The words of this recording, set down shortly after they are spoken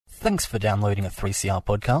Thanks for downloading a 3CR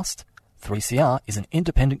podcast. 3CR is an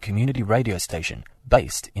independent community radio station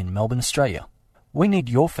based in Melbourne, Australia. We need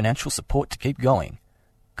your financial support to keep going.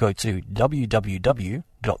 Go to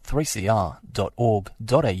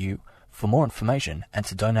www.3cr.org.au for more information and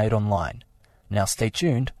to donate online. Now stay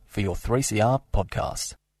tuned for your 3CR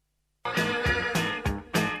podcast.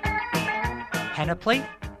 Panoply,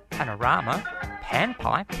 panorama,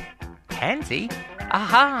 panpipe, pansy,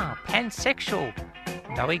 aha, pansexual,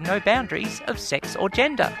 knowing no boundaries of sex or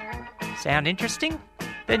gender. Sound interesting?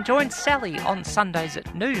 Then join Sally on Sundays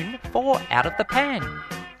at noon for Out of the Pan.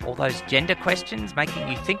 All those gender questions making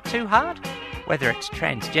you think too hard? Whether it's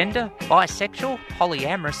transgender, bisexual,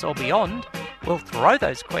 polyamorous or beyond, we'll throw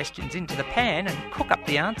those questions into the pan and cook up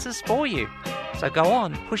the answers for you. So go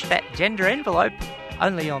on, push that gender envelope,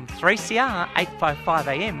 only on 3CR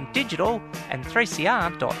 855am digital and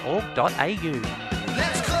 3cr.org.au.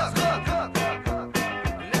 Let's cook.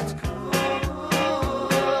 Let's cook.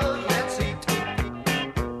 Let's eat.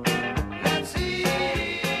 Let's eat.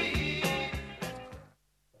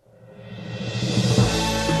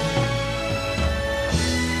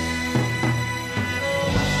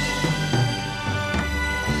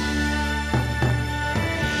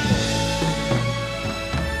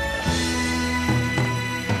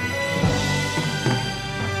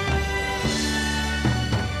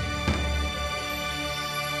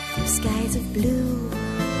 Skies of blue,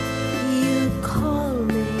 you call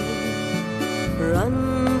me.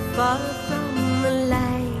 Run far from the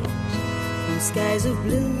light. From skies of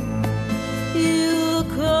blue, you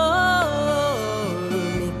call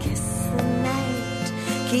me. Kiss the night,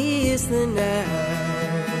 kiss the night.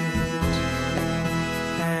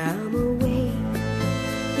 I'm awake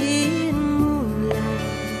in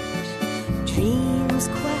moonlight. Dreams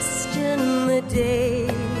question the day.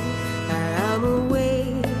 I'm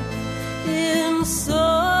awake in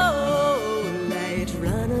soul light.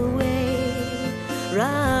 Run away,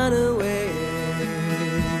 run away.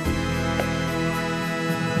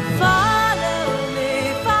 Follow me,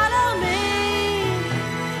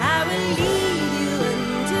 I will lead you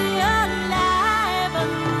into your life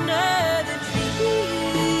under the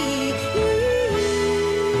trees.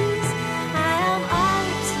 I am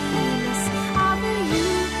Artemis of the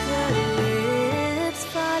eucalypts.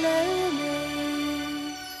 Follow me.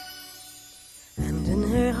 And in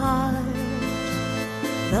her heart,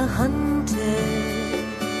 the hunter,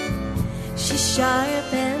 she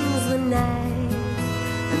sharpens the knife.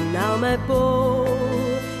 And now my bow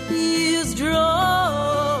is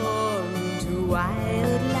drawn to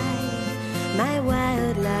wildlife, my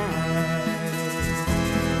wildlife.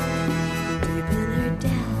 Deep in her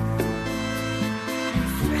depth, I'm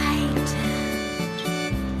frightened.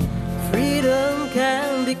 Freedom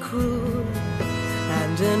can be cruel,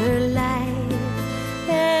 and in her life,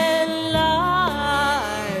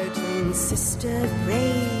 enlightened sister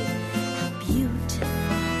brave and beautiful.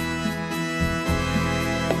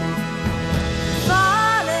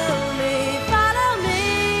 Follow me,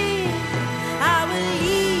 I will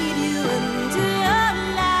lead you into your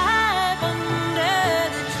life under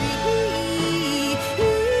the trees.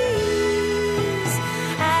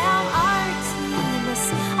 I am Artemis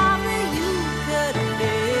of the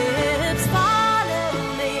eucalypts. Follow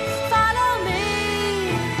me,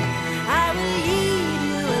 I will lead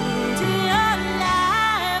you into your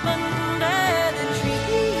life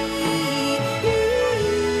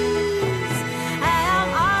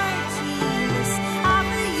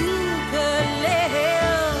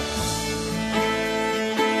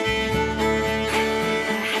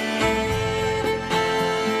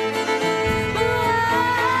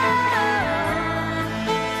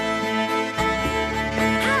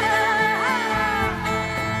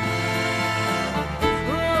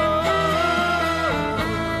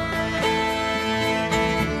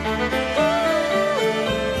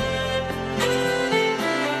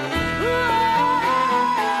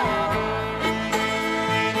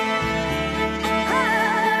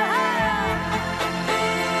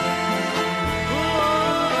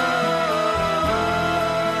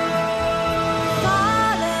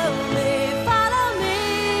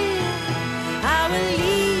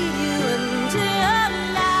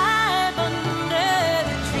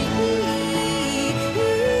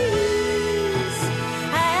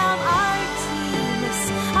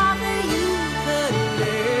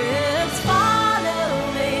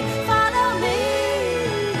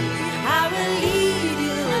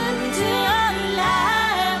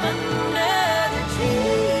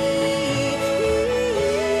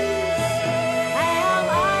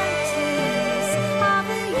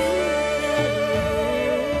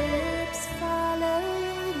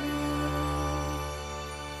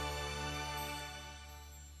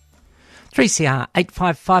 3CR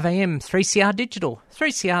 855 AM, 3CR Digital,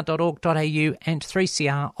 3cr.org.au and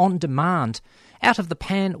 3CR On Demand. Out of the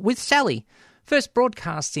Pan with Sally. First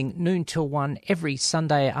broadcasting noon till 1 every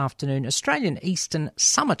Sunday afternoon, Australian Eastern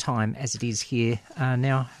summertime as it is here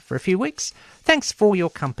now for a few weeks. Thanks for your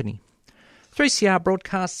company. 3CR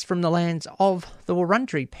broadcasts from the lands of the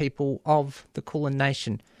Wurundjeri people of the Kulin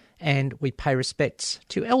Nation, and we pay respects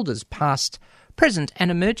to elders past, present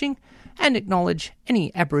and emerging, and acknowledge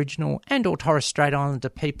any Aboriginal and or Torres Strait Islander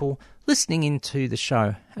people listening into the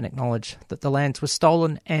show, and acknowledge that the lands were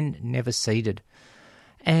stolen and never ceded.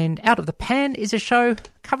 And Out of the Pan is a show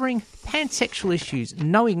covering pansexual issues,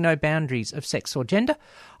 knowing no boundaries of sex or gender.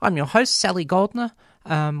 I'm your host, Sally Goldner.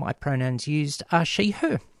 My pronouns used are she,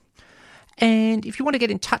 her. And if you want to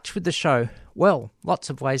get in touch with the show, well,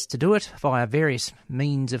 lots of ways to do it via various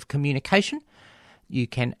means of communication. You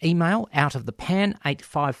can email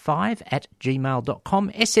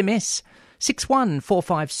outofthepan855@gmail.com, SMS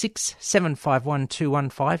 61456 751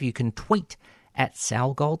 215. You can tweet at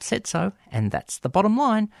Sal Gold Said So, and that's the bottom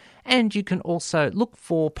line. And you can also look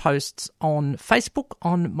for posts on Facebook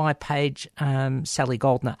on my page, Sally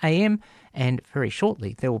Goldner AM, and very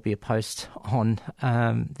shortly there will be a post on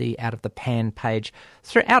the Out of the Pan page,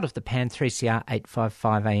 through Out of the Pan 3CR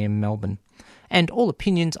 855 AM Melbourne. And all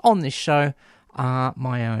opinions on this show are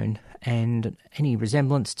my own, and any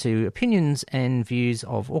resemblance to opinions and views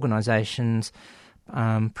of organisations,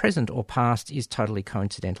 present or past, is totally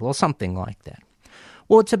coincidental or something like that.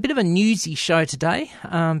 Well, it's a bit of a newsy show today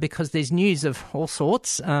because there's news of all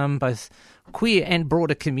sorts, both queer and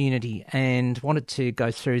broader community, and wanted to go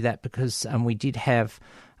through that because we did have,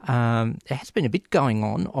 there has been a bit going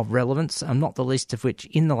on of relevance, not the least of which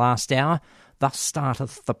in the last hour, thus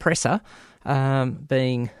starteth the presser,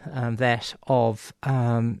 being that of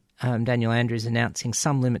Daniel Andrews announcing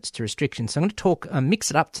some limits to restrictions. So I'm going to talk,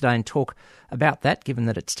 mix it up today and talk about that, given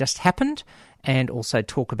that it's just happened, and also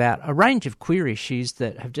talk about a range of queer issues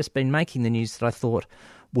that have just been making the news that I thought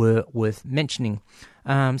were worth mentioning.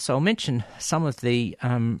 So I'll mention some of the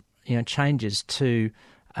changes to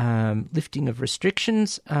lifting of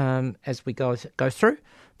restrictions as we go through,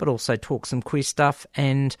 but also talk some queer stuff.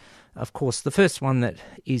 And of course, the first one that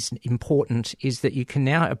is important is that you can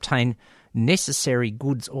now obtain necessary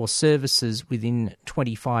goods or services within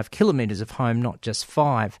 25 kilometres of home, not just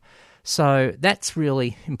 5. So that's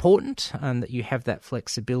really important, that you have that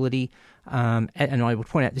flexibility. And I would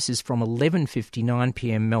point out this is from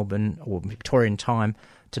 11:59pm Melbourne or Victorian time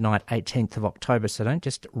tonight, 18th of October. So don't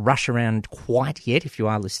just rush around quite yet if you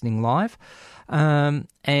are listening live.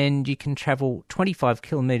 And you can travel 25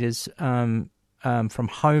 kilometres from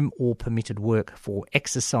home or permitted work for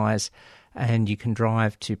exercise, and you can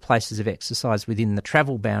drive to places of exercise within the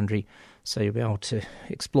travel boundary, so you'll be able to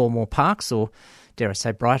explore more parks, or dare I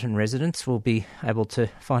say Brighton residents will be able to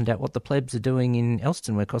find out what the plebs are doing in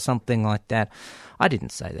Elstonwick or something like that. I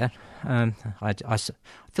didn't say that. I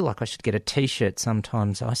feel like I should get a T-shirt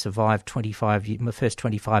sometimes. I survived my first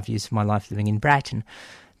 25 years of my life living in Brighton.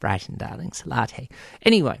 Brighton, darlings, latte.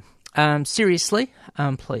 Anyway, seriously,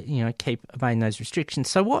 please, keep obeying those restrictions.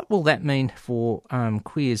 So what will that mean for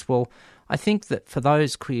queers? Well, I think that for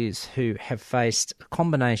those queers who have faced a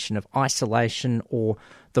combination of isolation or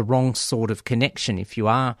the wrong sort of connection, if you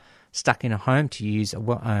are stuck in a home, to use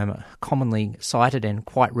a commonly cited and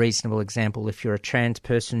quite reasonable example, if you're a trans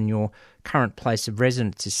person, your current place of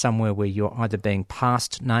residence is somewhere where you're either being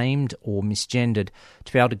past named or misgendered,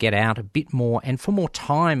 to be able to get out a bit more and for more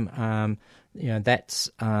time, that's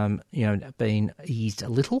been eased a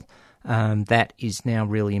little. That is now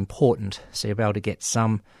really important. So you'll be able to get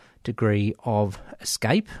some degree of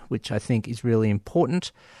escape, which I think is really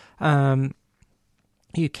important.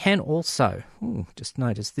 You can also, just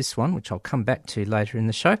notice this one, which I'll come back to later in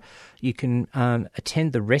the show, you can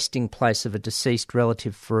attend the resting place of a deceased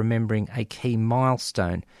relative for remembering a key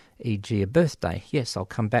milestone, e.g. a birthday. Yes, I'll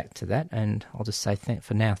come back to that, and I'll just say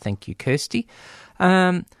for now, thank you, Kirsty.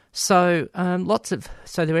 So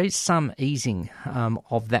there is some easing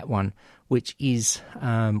of that one, which is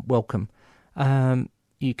welcome.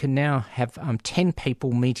 You can now have 10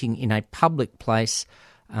 people meeting in a public place.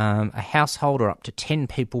 A household or up to 10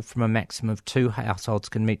 people from a maximum of 2 households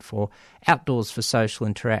can meet for outdoors for social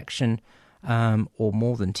interaction, or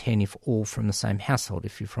more than 10 if all from the same household,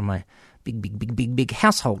 if you're from a big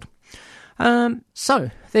household.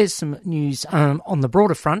 So there's some news on the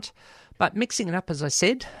broader front. But mixing it up, as I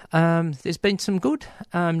said, there's been some good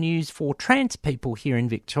news for trans people here in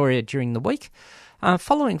Victoria during the week.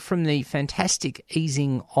 Following from the fantastic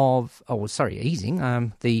the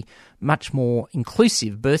much more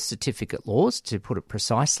inclusive birth certificate laws, to put it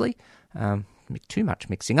precisely. too much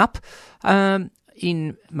mixing up.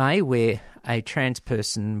 In May, where a trans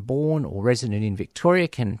person born or resident in Victoria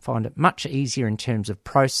can find it much easier in terms of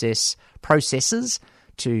processes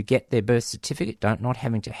to get their birth certificate, not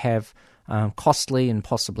having to have costly and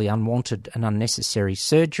possibly unwanted and unnecessary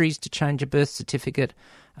surgeries to change a birth certificate,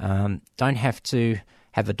 don't have to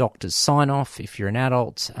have a doctor's sign-off if you're an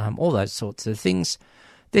adult, all those sorts of things.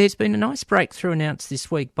 There's been a nice breakthrough announced this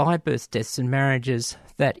week by Birth, Deaths and Marriages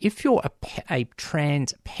that if you're a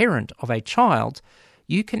trans parent of a child,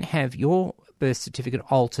 you can have your birth certificate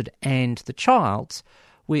altered and the child's,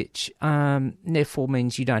 which therefore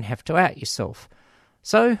means you don't have to out yourself.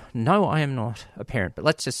 So, no, I am not a parent, but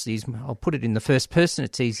let's just I'll put it in the first person.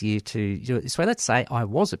 It's easier to do it this way. Let's say I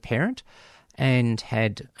was a parent and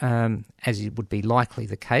had, as it would be likely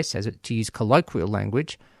the case, to use colloquial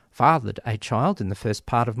language, fathered a child in the first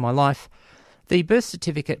part of my life. The birth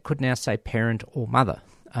certificate could now say parent or mother,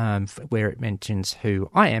 where it mentions who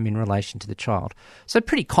I am in relation to the child. So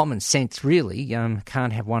pretty common sense, really.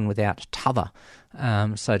 Can't have one without t'other,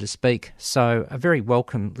 so to speak. So a very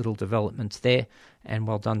welcome little development there, and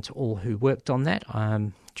well done to all who worked on that.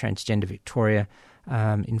 Transgender Victoria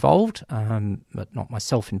involved, but not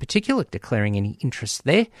myself in particular, declaring any interest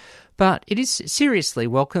there. But it is seriously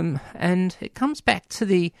welcome, and it comes back to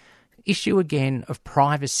the issue again of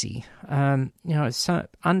privacy. So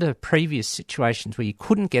under previous situations where you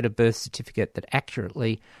couldn't get a birth certificate that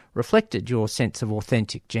accurately reflected your sense of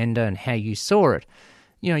authentic gender and how you saw it,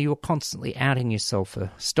 you were constantly outing yourself.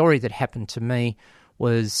 A story that happened to me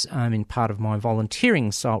was in part of my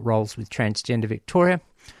volunteering roles with Transgender Victoria.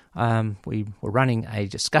 We were running a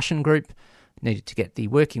discussion group, needed to get the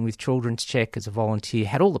Working with Children's check as a volunteer,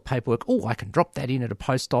 had all the paperwork. I can drop that in at a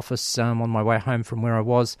post office on my way home from where I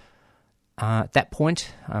was. At that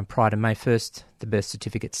point, prior to May 1st, the birth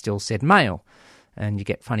certificate still said male, and you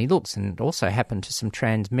get funny looks. And it also happened to some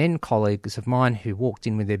trans men colleagues of mine who walked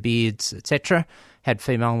in with their beards, etc., had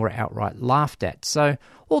female and were outright laughed at. So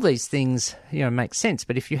all these things, make sense.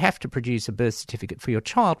 But if you have to produce a birth certificate for your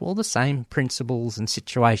child, well, the same principles and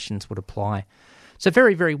situations would apply. So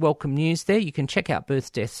very, very welcome news there. You can check out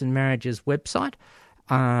Birth, Deaths and Marriages website,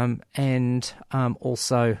 and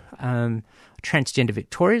also Transgender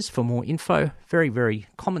Victoria's for more info. Very, very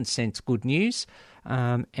common sense, good news,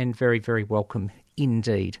 and very, very welcome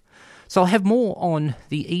indeed. So I'll have more on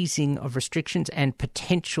the easing of restrictions and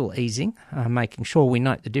potential easing, making sure we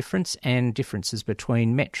note the difference and differences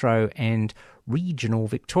between metro and regional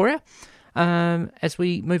Victoria as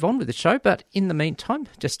we move on with the show. But in the meantime,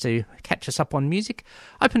 just to catch us up on music,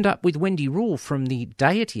 opened up with Wendy Rule from the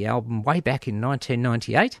Deity album way back in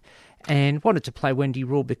 1998, and wanted to play Wendy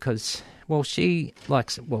Rule because, she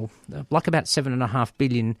likes, like about 7.5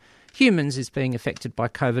 billion humans is being affected by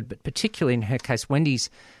COVID, but particularly in her case, Wendy's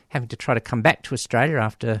having to try to come back to Australia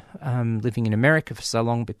after living in America for so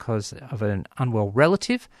long because of an unwell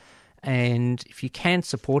relative. And if you can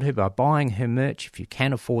support her by buying her merch, if you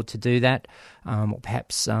can afford to do that, or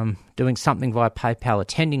perhaps doing something via PayPal,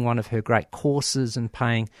 attending one of her great courses and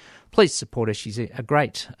paying, please support her. She's a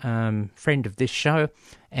great friend of this show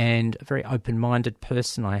and a very open-minded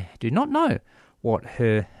person. I do not know what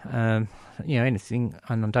her, anything,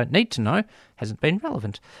 and I don't need to know, hasn't been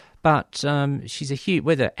relevant. But she's a huge,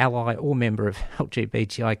 whether ally or member of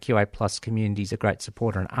LGBTIQA plus communities, a great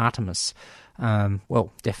supporter, and Artemis.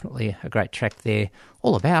 Definitely a great track there,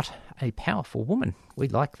 all about a powerful woman. We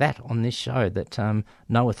like that on this show, that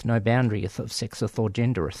knoweth no boundaryeth of sexeth or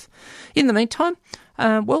gendereth. In the meantime,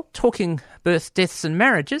 talking birth, deaths and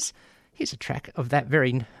marriages, here's a track of that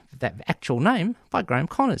actual name by Graham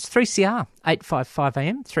Connors. 3CR, 855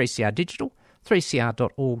 AM, 3CR Digital,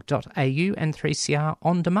 3cr.org.au and 3CR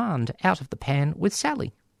On Demand, Out of the Pan with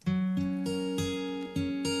Sally.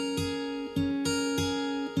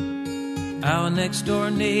 Our next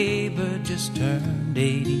door neighbor just turned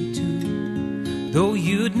 82. Though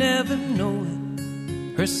you'd never know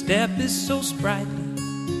it, her step is so sprightly,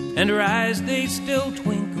 and her eyes, they still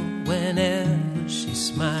twinkle whenever she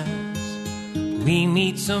smiles. We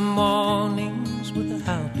meet some mornings with a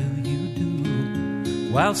how do you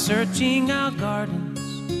do, while searching our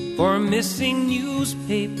gardens for missing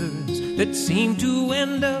newspapers that seem to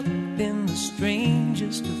end up in the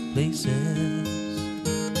strangest of places.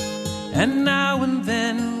 And now and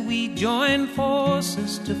then we join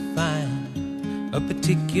forces to find a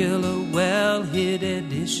particular well-hid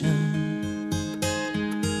edition,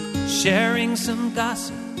 sharing some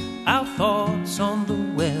gossip, our thoughts on the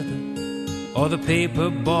weather, or the paper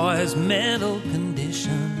boy's mental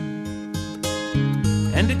condition.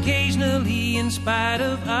 And occasionally, in spite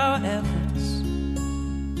of our efforts,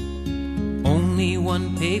 only only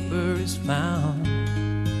one paper is found.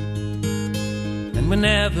 And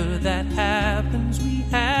whenever that happens, we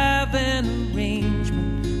have an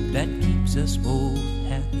arrangement that keeps us both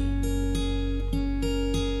happy.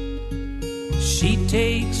 She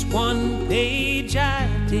takes one page, I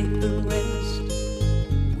take the rest.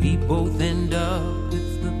 We both end up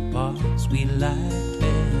with the parts we like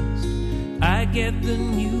best. I get the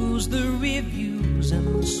news, the reviews,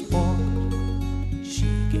 and the sport. She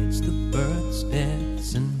gets the births,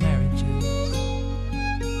 deaths, and marriages.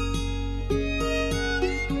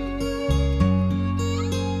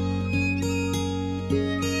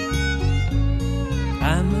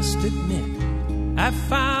 I must admit, I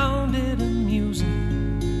found it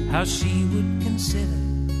amusing how she would consider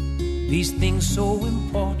these things so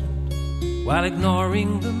important while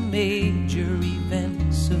ignoring the major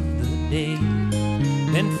events of the day.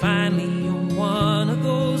 Then finally on one of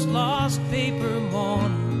those lost paper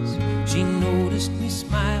mornings, she noticed me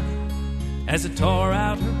smiling as I tore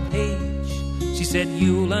out her page. She said,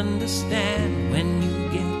 "You'll understand when you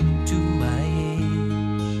get to my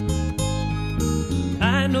age.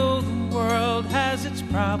 I know the world has its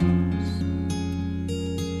problems,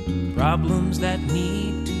 problems that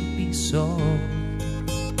need to be solved.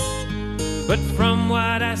 But from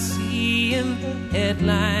what I see in the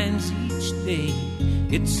headlines each day,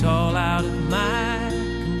 it's all out of my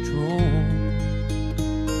control.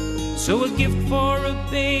 So a gift for a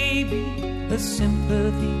baby, a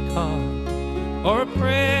sympathy card, or a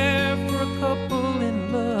prayer for a couple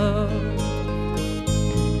in love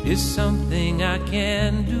is something I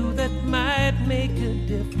can do that might make a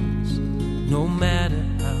difference, no matter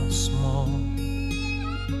how small.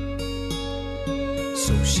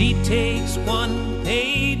 So she takes one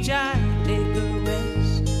page, I take the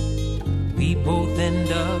rest. We both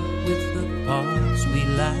end up with the parts we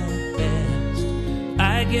like best.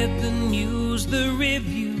 I get the news, the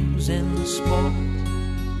reviews, and the sport.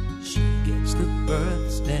 She gets the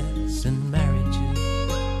births, deaths, and marriages.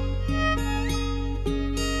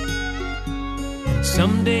 And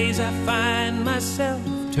some days I find myself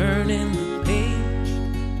turning the page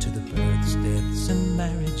to the births, deaths, and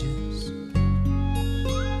marriages.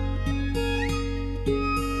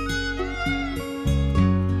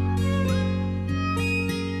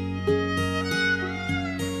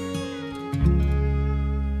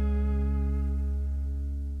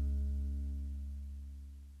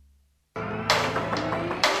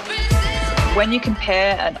 When you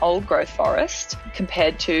compare an old growth forest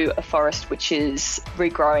compared to a forest which is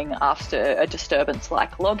regrowing after a disturbance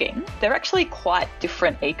like logging, they're actually quite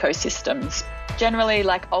different ecosystems. Generally,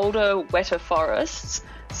 like older, wetter forests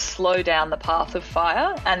slow down the path of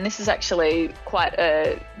fire, and this is actually quite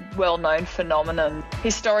a well-known phenomenon.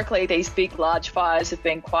 Historically, these big, large fires have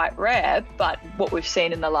been quite rare, but what we've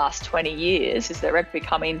seen in the last 20 years is they're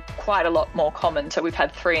becoming quite a lot more common. So we've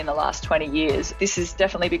had 3 in the last 20 years. This is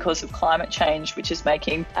definitely because of climate change, which is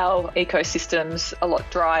making our ecosystems a lot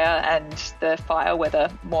drier and the fire weather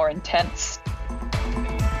more intense.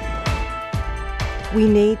 We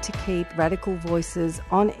need to keep Radical Voices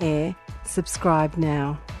on air. Subscribe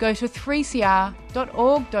now. Go to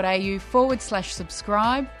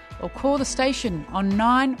 3cr.org.au/subscribe or call the station on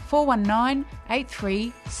 9419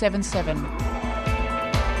 8377.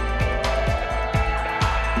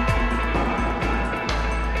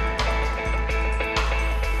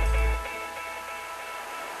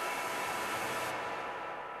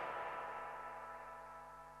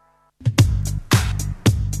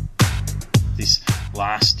 This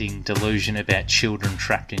lasting delusion about children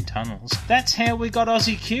trapped in tunnels. That's how we got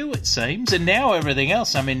Aussie Q, it seems, and now everything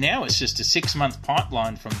else. I mean, now it's just a 6-month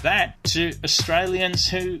pipeline from that to Australians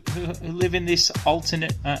who live in this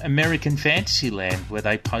alternate American fantasy land where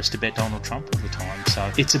they post about Donald Trump all the time. So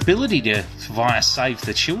its ability to, via Save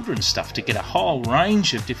the Children stuff, to get a whole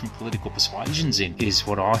range of different political persuasions in is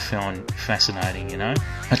what I find fascinating, you know.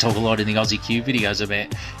 I talk a lot in the Aussie Q videos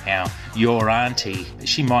about how your auntie,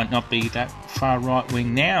 she might not be that far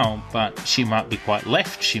right-wing now, but she might be quite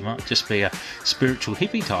left. She might just be a spiritual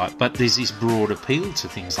hippie type. But there's this broad appeal to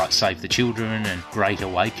things like Save the Children and Great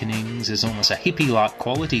Awakenings. There's almost a hippie-like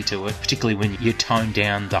quality to it, particularly when you tone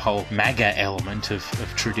down the whole MAGA element of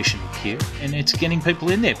traditional Q. And it's getting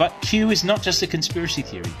people in there. But Q is not just a conspiracy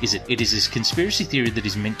theory, is it? It is this conspiracy theory that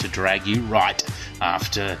is meant to drag you right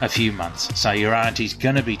after a few months. So your auntie's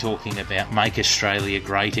going to be talking about Make Australia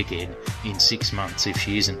Great Again in 6 months if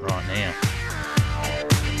she isn't right now.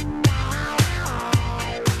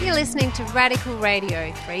 You're listening to Radical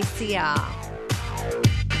Radio 3CR.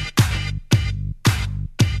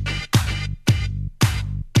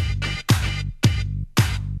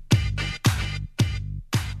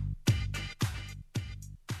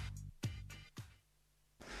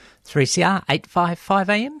 3CR 855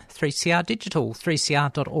 AM, 3CR Digital,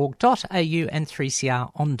 3cr.org.au and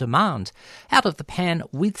 3CR On Demand. Out of the Pan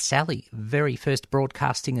with Sally, very first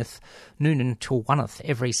broadcastingeth noonin till oneth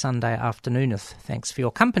every Sunday afternooneth. Thanks for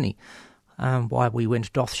your company. Why we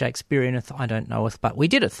went doth Shakespeareaneth, I don't knoweth, but we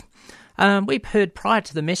dideth. We've heard prior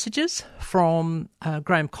to the messages from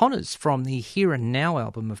Graham Connors from the Here and Now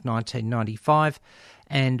album of 1995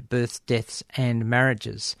 and Births, Deaths and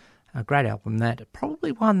Marriages. A great album, that.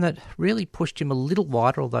 Probably one that really pushed him a little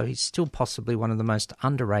wider, although he's still possibly one of the most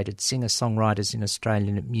underrated singer-songwriters in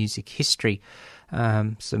Australian music history.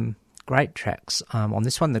 Some great tracks. On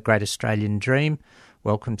this one, The Great Australian Dream,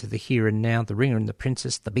 Welcome to the Here and Now, The Ringer and the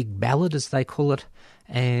Princess, The Big Ballad, as they call it,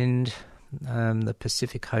 and the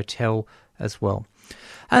Pacific Hotel as well.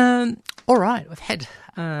 All right, we've had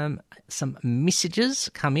some messages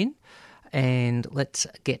come in, and let's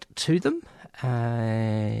get to them.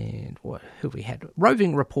 And who we had?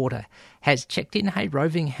 Roving Reporter has checked in. Hey,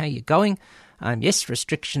 Roving, how you going? Yes,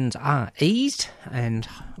 restrictions are eased, and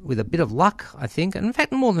with a bit of luck, I think, and in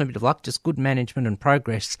fact more than a bit of luck, just good management and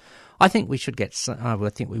progress, I think we should get some, I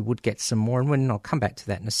think we would get some more, and I'll come back to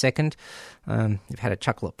that in a second. You've had a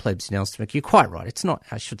chuckle at plebs in Elsternwick. You're quite right. It's not,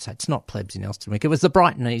 I should say, it's not plebs in Elsternwick. It was the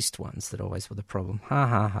Brighton East ones that always were the problem. Ha,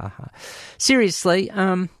 ha, ha, ha. Seriously,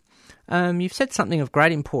 you've said something of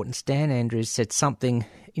great importance. Dan Andrews said something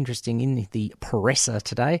interesting in the presser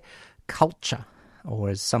today. Culture, or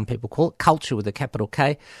as some people call it, culture with a capital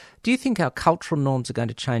K. Do you think our cultural norms are going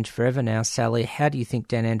to change forever now, Sally? How do you think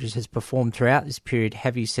Dan Andrews has performed throughout this period?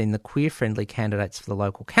 Have you seen the queer-friendly candidates for the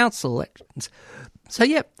local council elections? So,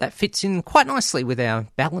 yeah, that fits in quite nicely with our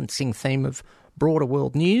balancing theme of broader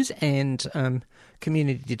world news and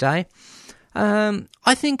community today.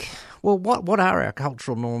 I think, well, what are our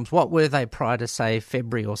cultural norms? What were they prior to, say,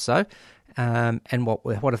 February or so? And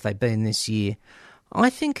what have they been this year? I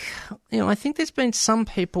think there's been some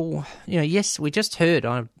people, yes, we just heard,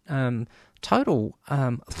 total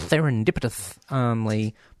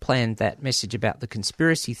serendipitously planned that message about the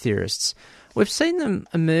conspiracy theorists. We've seen them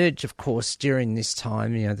emerge, of course, during this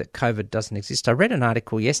time, that COVID doesn't exist. I read an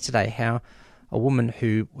article yesterday how a woman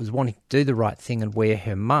who was wanting to do the right thing and wear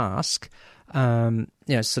her mask,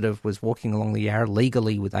 sort of was walking along the Yarra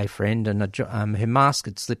legally with a friend, and her mask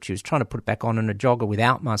had slipped. She was trying to put it back on, and a jogger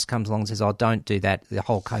without mask comes along and says, "Oh, don't do that. The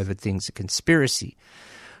whole COVID thing's a conspiracy."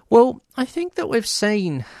 Well, I think that we've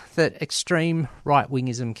seen that extreme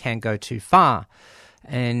right-wingism can go too far,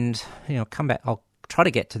 and come back. I'll try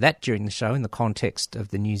to get to that during the show in the context of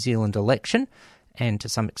the New Zealand election, and to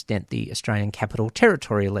some extent the Australian Capital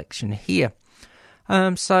Territory election here.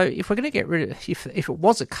 So if we're going to get rid of, if it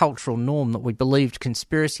was a cultural norm that we believed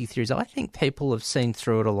conspiracy theories, I think people have seen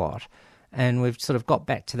through it a lot, and we've sort of got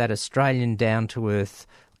back to that Australian down-to-earth,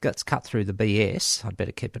 let's cut through the BS, I'd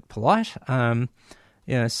better keep it polite, we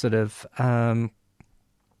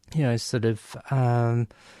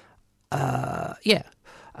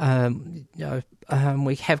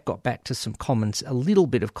have got back to a little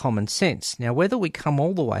bit of common sense. Now, whether we come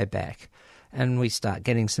all the way back and we start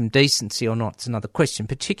getting some decency or not, it's another question,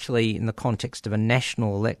 particularly in the context of a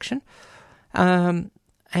national election. And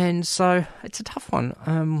so it's a tough one.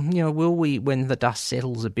 Will we, when the dust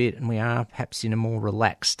settles a bit and we are perhaps in a more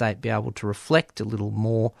relaxed state, be able to reflect a little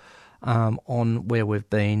more on where we've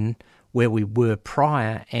been, where we were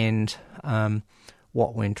prior, and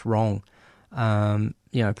what went wrong?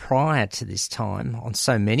 Prior to this time on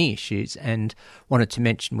so many issues, and wanted to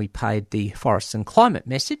mention we paid the Forest and Climate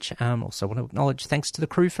message. Also want to acknowledge thanks to the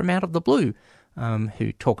crew from Out of the Blue,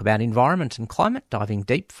 who talk about environment and climate, diving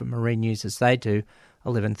deep for marine news as they do,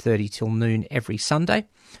 11:30 till noon every Sunday.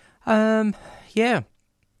 An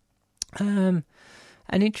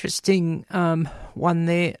interesting one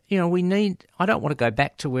there. I don't want to go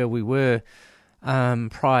back to where we were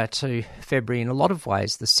prior to February in a lot of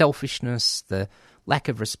ways, the selfishness, the lack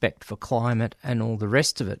of respect for climate and all the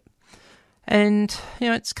rest of it. And,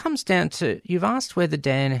 it comes down to, you've asked whether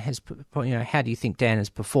Dan has, how do you think Dan has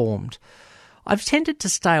performed? I've tended to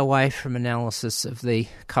stay away from analysis of the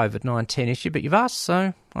COVID-19 issue, but you've asked,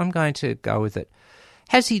 so I'm going to go with it.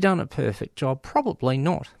 Has he done a perfect job? Probably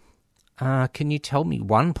not. Can you tell me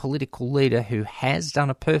one political leader who has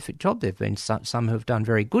done a perfect job? There have been some who have done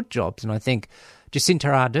very good jobs, and I think Jacinta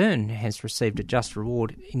Ardern has received a just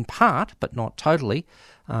reward in part, but not totally.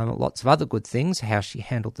 Lots of other good things, how she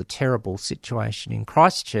handled the terrible situation in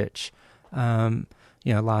Christchurch,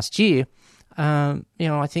 last year,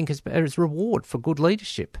 I think as reward for good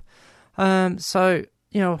leadership. In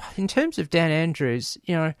terms of Dan Andrews,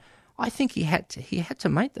 I think he had to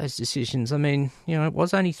make those decisions. I mean, it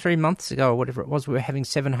was only 3 months ago or whatever it was, we were having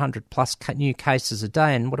 700 plus new cases a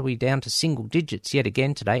day, and what are we down to? Single digits yet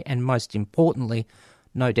again today, and most importantly,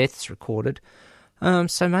 no deaths recorded.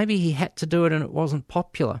 So maybe he had to do it and it wasn't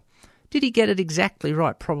popular. Did he get it exactly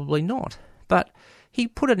right? Probably not. But he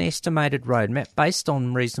put an estimated roadmap based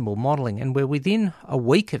on reasonable modelling, and we're within a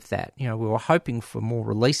week of that. We were hoping for more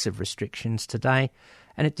release of restrictions today,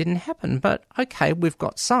 and it didn't happen. But okay, we've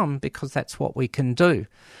got some because that's what we can do.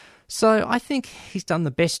 So I think he's done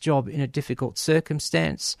the best job in a difficult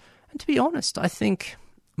circumstance. And to be honest, I think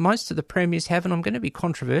most of the premiers have, and I'm going to be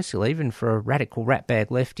controversial even for a radical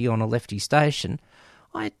ratbag lefty on a lefty station.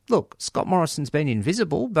 Look, Scott Morrison's been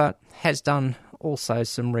invisible, but has done also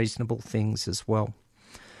some reasonable things as well.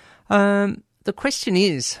 The question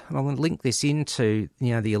is, and I'm going to link this into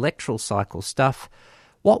the electoral cycle stuff,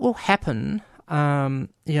 what will happen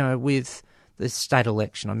with the state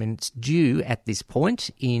election? I mean, it's due at this point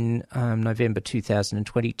in November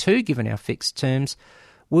 2022, given our fixed terms.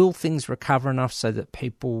 Will things recover enough so that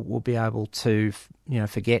people will be able to,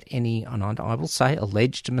 forget any, and I will say,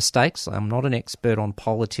 alleged mistakes? I'm not an expert on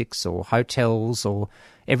politics or hotels or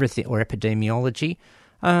everything or epidemiology.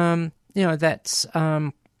 That's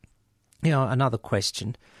another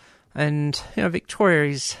question. And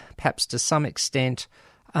Victoria is perhaps to some extent,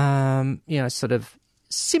 sort of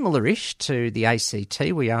similar-ish to the ACT.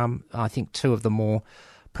 We are, I think, two of the more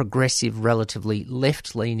progressive, relatively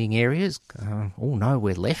left-leaning areas.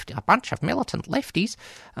 We're left, a bunch of militant lefties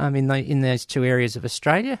in those two areas of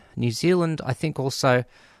Australia. New Zealand, I think, also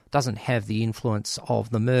doesn't have the influence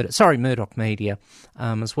of the Murdoch media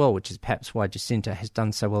as well, which is perhaps why Jacinta has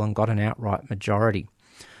done so well and got an outright majority.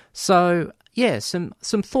 So, yeah, some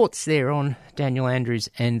thoughts there on Daniel Andrews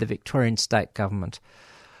and the Victorian state government.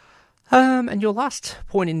 And your last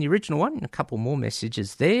point in the original one, a couple more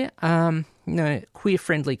messages there,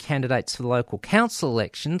 queer-friendly candidates for the local council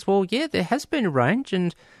elections. Well, yeah, there has been a range,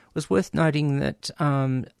 and it was worth noting that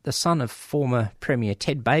the son of former Premier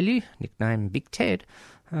Ted Baillieu, nicknamed Big Ted,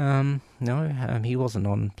 he wasn't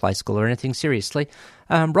on play school or anything, seriously.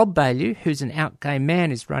 Rob Baillieu, who's an out gay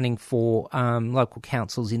man, is running for local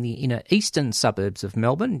councils in the inner eastern suburbs of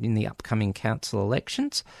Melbourne in the upcoming council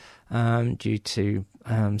elections, due to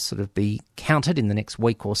sort of be counted in the next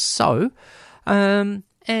week or so.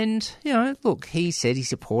 Look, he said he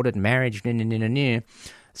supported marriage,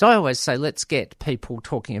 So I always say, let's get people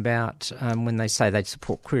talking about, when they say they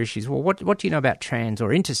support queer issues, well, what do you know about trans or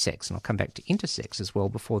intersex? And I'll come back to intersex as well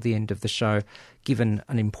before the end of the show, given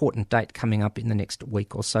an important date coming up in the next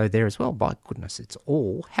week or so there as well. By goodness, it's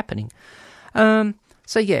all happening.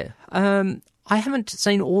 I haven't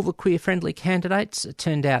seen all the queer-friendly candidates. It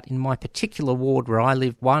turned out in my particular ward where I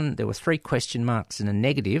live, there were 3 question marks and a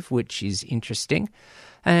negative, which is interesting.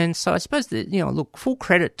 And so I suppose that, full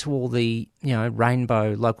credit to all the,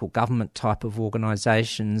 rainbow local government type of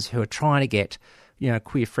organisations who are trying to get,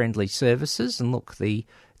 queer-friendly services. And look,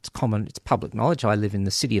 it's public knowledge. I live in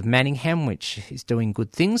the city of Manningham, which is doing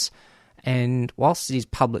good things. And whilst it is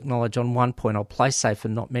public knowledge on one point, I'll play safe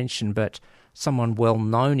and not mention, but someone well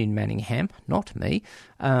known in Manningham, not me,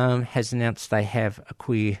 has announced they have a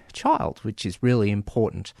queer child, which is really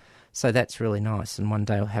important. So that's really nice, and one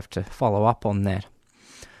day I'll have to follow up on that.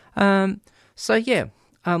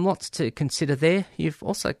 Lots to consider there. You've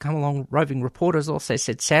also come along, Roving Reporters also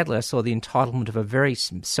said, sadly, I saw the entitlement of a very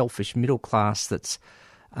selfish middle class that's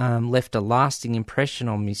left a lasting impression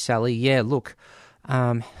on me, Sally. Yeah, look,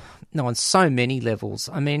 on so many levels.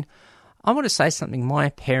 I mean, I want to say something. My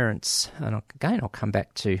parents, and again I'll come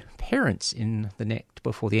back to parents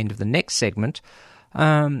before the end of the next segment,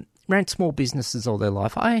 ran small businesses all their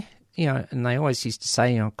life. And they always used to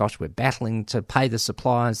say, gosh, we're battling to pay the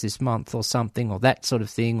suppliers this month or something, or that sort of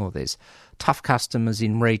thing, or there's tough customers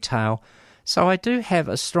in retail. So I do have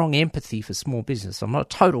a strong empathy for small business. I'm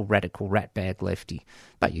not a total radical ratbag lefty,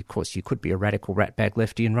 but of course you could be a radical ratbag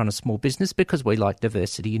lefty and run a small business because we like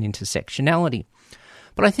diversity and intersectionality.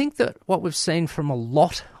 But I think that what we've seen from a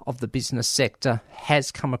lot of the business sector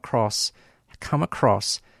has come across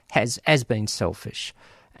as being selfish.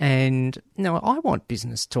 And, I want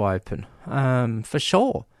business to open, for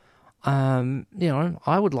sure.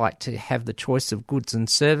 I would like to have the choice of goods and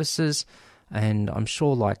services, and I'm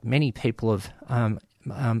sure like many people of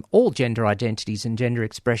all gender identities and gender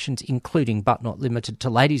expressions, including but not limited to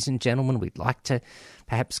ladies and gentlemen, we'd like to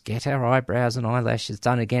perhaps get our eyebrows and eyelashes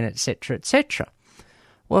done again, etc., etc.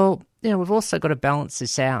 Well, we've also got to balance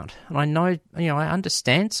this out. And I know, I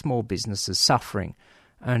understand small businesses suffering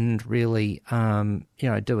and really,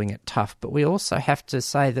 doing it tough. But we also have to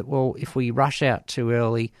say that, well, if we rush out too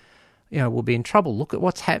early, will be in trouble. Look at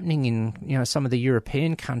what's happening in, some of the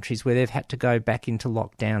European countries where they've had to go back into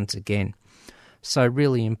lockdowns again. So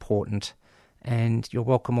really important. And you're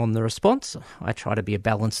welcome on the response. I try to be a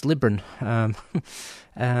balanced Liberal,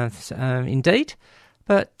 indeed.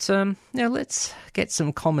 But, let's get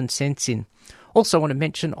some common sense in. Also want to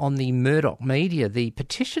mention on the Murdoch media, the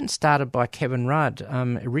petition started by Kevin Rudd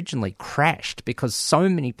originally crashed because so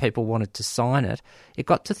many people wanted to sign it. It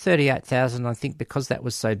got to 38,000. I think because that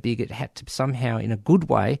was so big, it had to somehow, in a good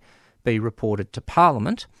way, be reported to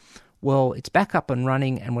Parliament. Well, it's back up and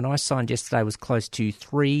running, and when I signed yesterday, it was close to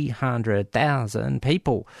 300,000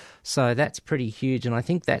 people. So that's pretty huge, and I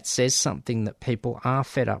think that says something that people are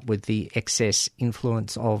fed up with the excess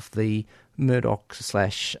influence of the Murdoch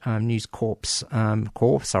 / News Corp's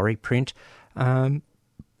print, and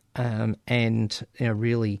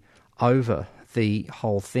really over the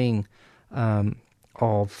whole thing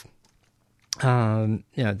of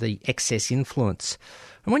the excess influence.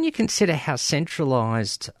 And when you consider how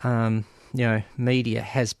centralised media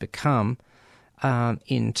has become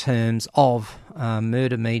in terms of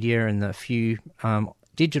murder media and the few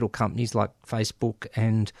digital companies like Facebook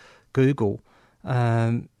and Google,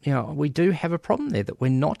 we do have a problem there that we're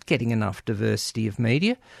not getting enough diversity of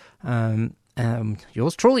media.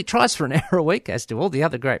 Yours truly tries for an hour a week, as do all the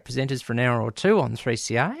other great presenters for an hour or two on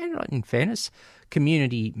 3CR, and in fairness,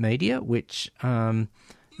 community media, which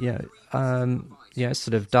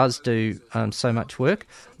sort of does do so much work.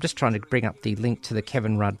 I'm just trying to bring up the link to the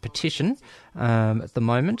Kevin Rudd petition at the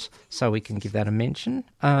moment, so we can give that a mention,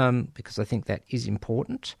 because I think that is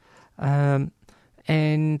important. It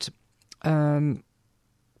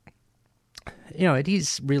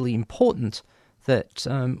is really important that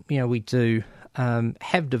we do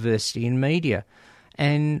have diversity in media,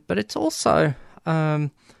 but it's also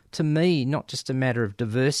to me not just a matter of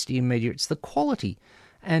diversity in media; it's the quality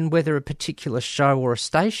and whether a particular show or a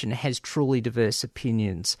station has truly diverse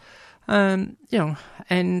opinions. And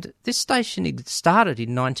this station started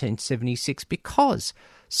in 1976 because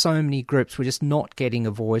so many groups were just not getting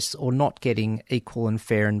a voice or not getting equal and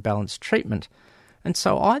fair and balanced treatment. And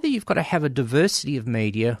so either you've got to have a diversity of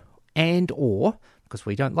media or, because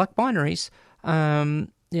we don't like binaries,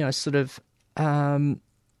 sort of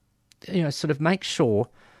make sure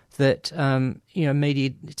that, media,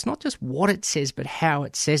 it's not just what it says, but how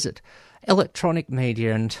it says it. Electronic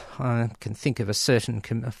media, and I can think of a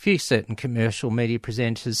few certain commercial media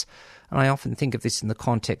presenters, and I often think of this in the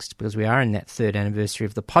context, because we are in that third anniversary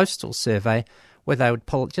of the Postal Survey, where they would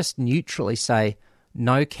just neutrally say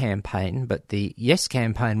no campaign, but the yes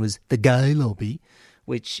campaign was the gay lobby,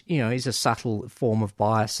 which, is a subtle form of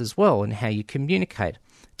bias as well in how you communicate.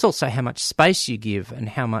 It's also how much space you give and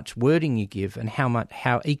how much wording you give and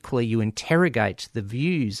how equally you interrogate the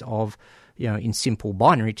views of, in simple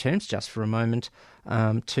binary terms, just for a moment,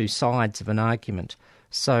 two sides of an argument.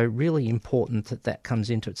 So really important that comes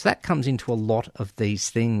into it. So that comes into a lot of these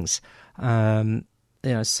things. I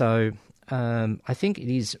think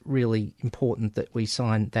it is really important that we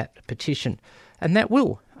sign that petition, and that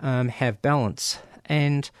will have balance.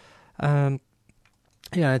 And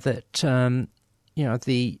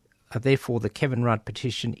therefore the Kevin Rudd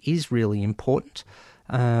petition is really important.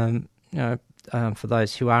 For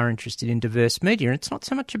those who are interested in diverse media, and it's not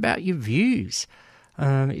so much about your views.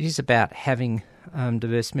 It is about having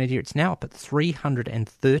diverse media. It's now up at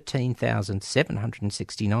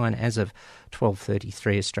 313,769 as of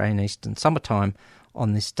 12:33 Australian Eastern Summertime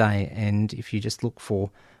on this day. And if you just look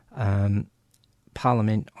for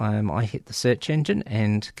Parliament, I hit the search engine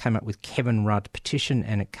and came up with Kevin Rudd petition,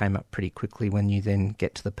 and it came up pretty quickly when you then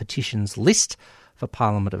get to the petitions list for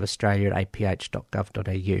Parliament of Australia at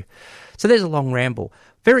aph.gov.au. So there's a long ramble.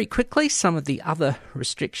 Very quickly, some of the other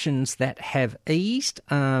restrictions that have eased.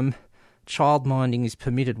 Childminding is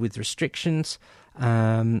permitted with restrictions.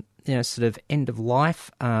 End of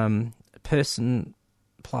life. Person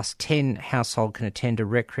plus 10 household can attend a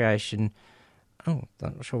recreation. I'm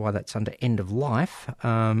not sure why that's under end of life.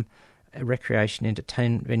 A recreation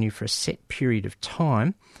entertainment venue for a set period of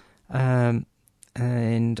time. And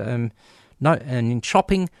in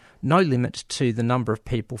shopping, no limit to the number of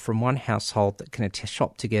people from one household that can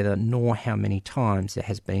shop together, nor how many times. There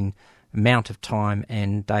has been amount of time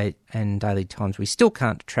and daily times. We still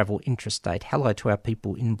can't travel intrastate. Hello to our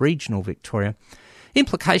people in regional Victoria.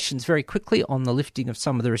 Implications very quickly on the lifting of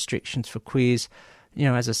some of the restrictions for queers.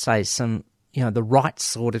 As I say, some the right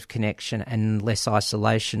sort of connection and less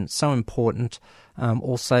isolation. So important.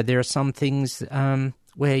 Also, there are some things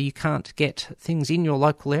where you can't get things in your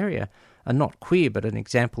local area. not queer, but an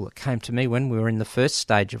example that came to me when we were in the first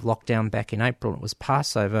stage of lockdown back in April. It was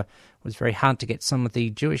Passover. It was very hard to get some of the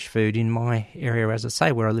Jewish food in my area, as I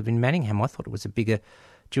say, where I live in Manningham. I thought it was a bigger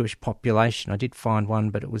Jewish population. I did find one,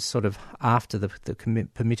 but it was sort of after the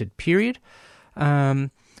permitted period. Outdoor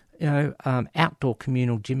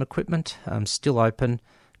communal gym equipment still open.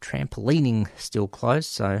 Trampolining still closed,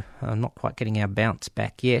 so not quite getting our bounce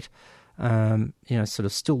back yet. Sort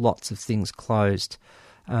of still lots of things closed,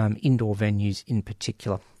 indoor venues in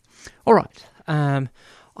particular. All right,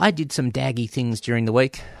 I did some daggy things during the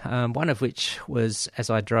week, one of which was as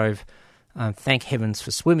I drove, thank heavens for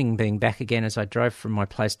swimming being back again, as I drove from my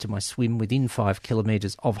place to my swim within 5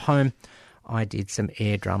 kilometres of home. I did some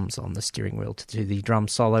air drums on the steering wheel to do the drum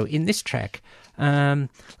solo in this track.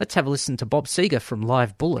 Let's have a listen to Bob Seger from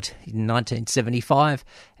Live Bullet in 1975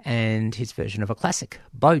 and his version of a classic,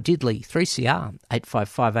 Bo Diddley, 3CR,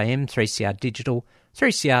 855 AM, 3CR Digital,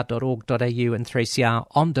 3cr.org.au and 3CR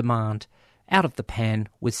On Demand, Out of the Pan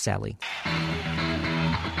with Sally.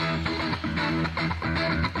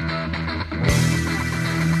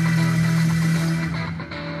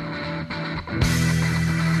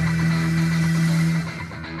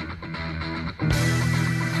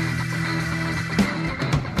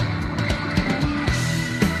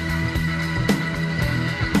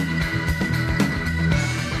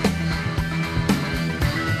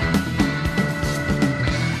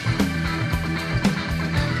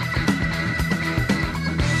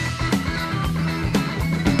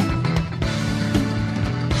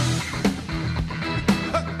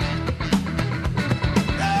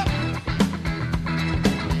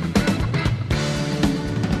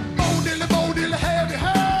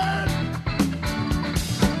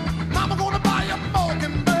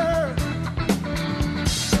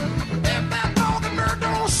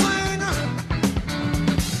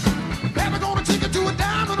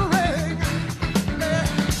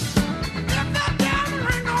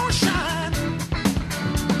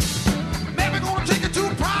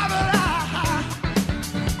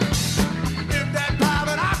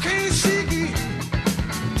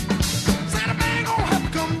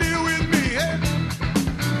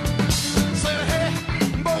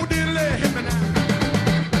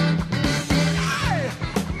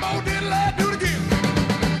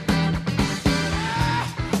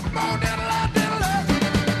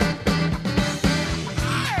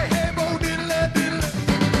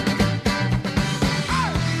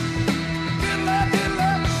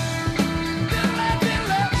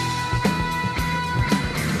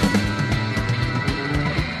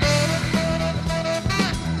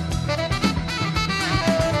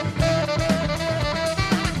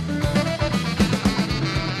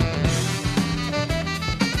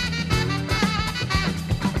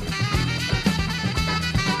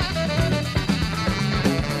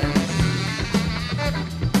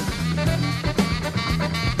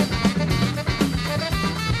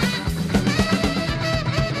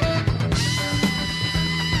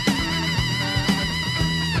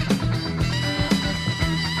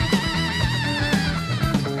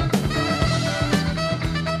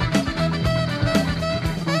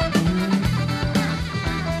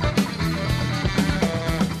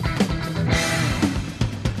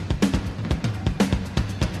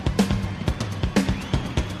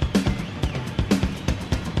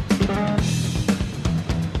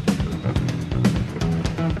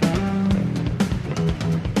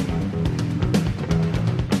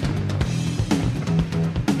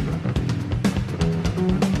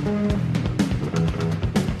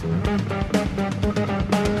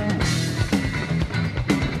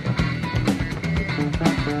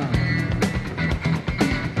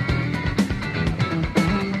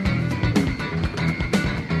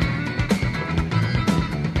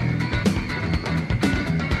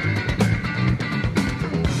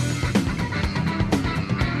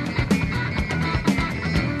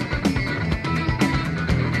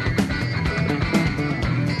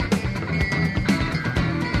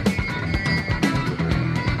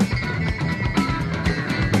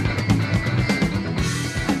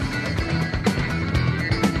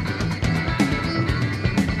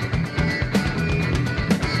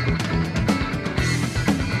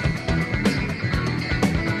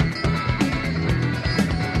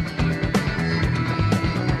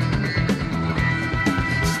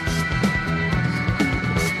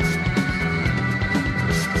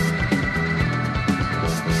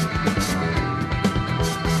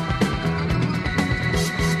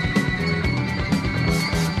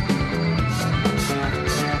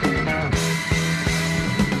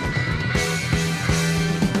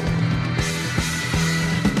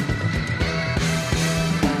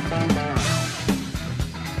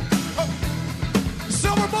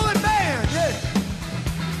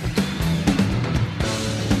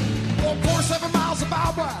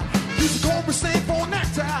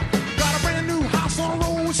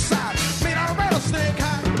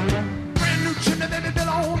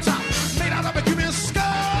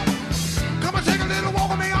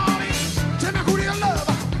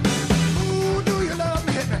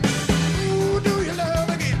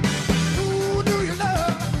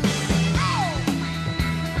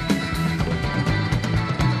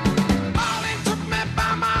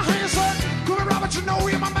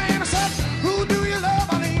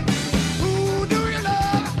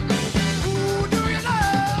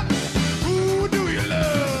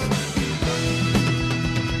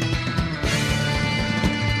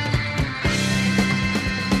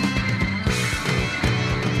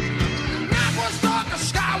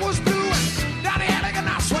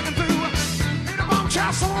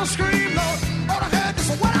 wanna scream, Lord. All I heard is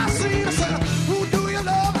what I seen. I said, who do you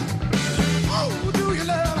love? Who do you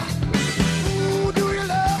love? Who do you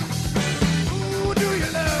love? Who do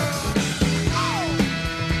you love? Oh,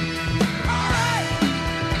 all right.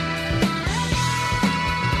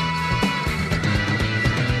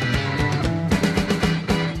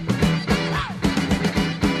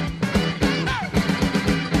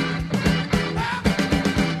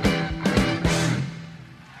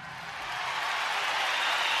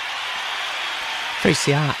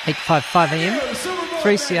 CR 855 AM,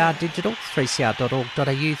 3CR Digital, 3cr.org.au,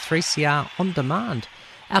 3CR On Demand.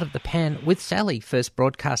 Out of the Pan with Sally, first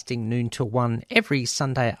broadcasting noon till 1 every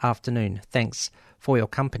Sunday afternoon. Thanks for your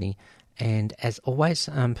company. And as always,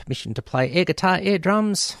 permission to play air guitar, air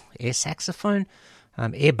drums, air saxophone,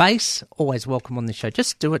 air bass. Always welcome on the show.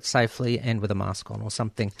 Just do it safely and with a mask on or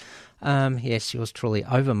something. Yes, yours truly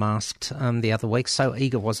over-masked the other week. So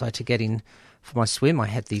eager was I to get in for my swim. I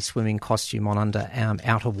had the swimming costume on under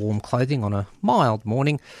outer warm clothing on a mild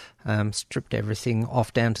morning, stripped everything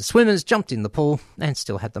off down to swimmers, jumped in the pool and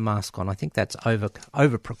still had the mask on. I think that's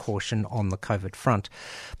over precaution on the COVID front.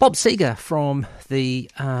 Bob Seger from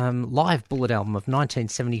the live Bullet album of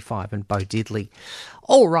 1975 and Bo Diddley.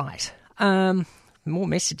 All right, more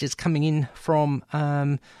messages coming in from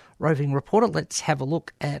Roving Reporter. Let's have a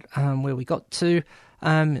look at where we got to.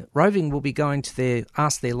 Roving will be going to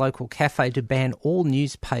ask their local cafe to ban all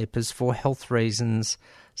newspapers for health reasons.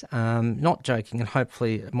 Not joking, and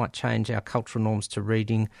hopefully it might change our cultural norms to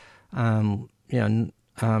reading, from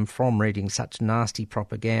reading such nasty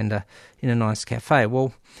propaganda in a nice cafe.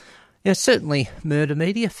 Well, certainly murder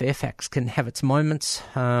media, Fairfax can have its moments.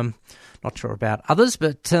 Not sure about others,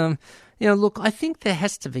 but look, I think there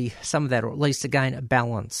has to be some of that, or at least, again, a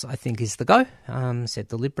balance, I think, is the go, said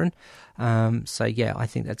the Libran. I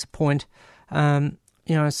think that's a point.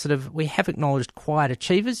 We have acknowledged quiet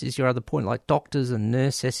achievers, is your other point, like doctors and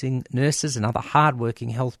nurses and other hard-working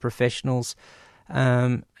health professionals.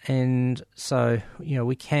 And so,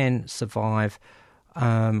 we can survive,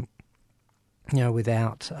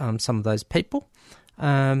 without some of those people.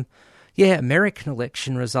 American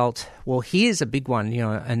election result. Well, here's a big one,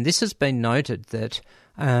 and this has been noted that,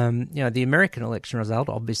 the American election result,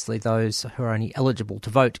 obviously those who are only eligible to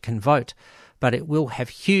vote can vote, but it will have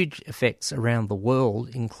huge effects around the world,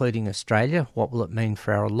 including Australia. What will it mean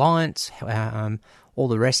for our alliance, all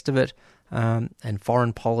the rest of it, and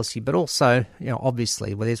foreign policy, but also,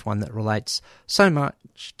 obviously, there's one that relates so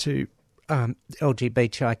much to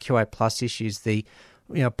LGBTIQA plus issues, the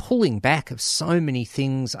pulling back of so many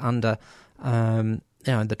things under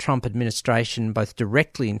the Trump administration, both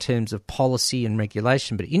directly in terms of policy and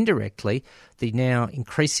regulation, but indirectly, the now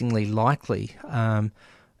increasingly likely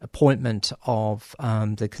appointment of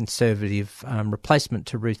the Conservative replacement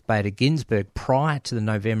to Ruth Bader Ginsburg prior to the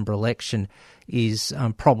November election is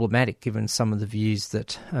problematic, given some of the views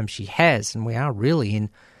that she has. And we are really in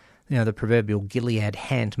the proverbial Gilead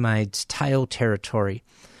handmaid's tale territory.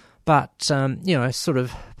 But,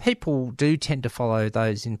 people do tend to follow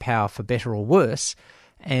those in power for better or worse.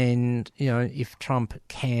 And, if Trump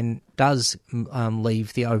does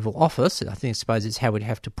leave the Oval Office, I suppose is how we'd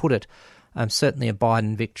have to put it, certainly a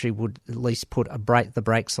Biden victory would at least put the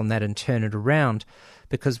brakes on that and turn it around,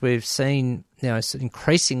 because we've seen,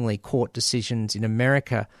 increasingly court decisions in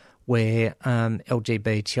America where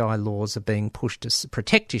LGBTI laws are being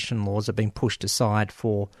protection laws are being pushed aside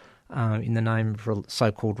for in the name of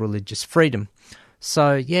so-called religious freedom.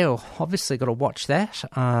 So, obviously got to watch that.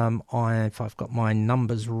 If I've got my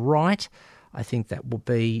numbers right, I think that will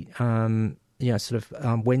be,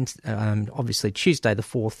 Wednesday, obviously Tuesday the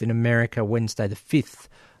 4th in America, Wednesday the 5th,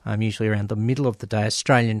 usually around the middle of the day,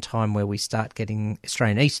 Australian time, where we start getting,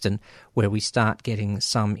 Australian Eastern, where we start getting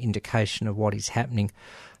some indication of what is happening.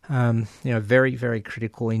 Very, very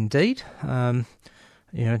critical indeed.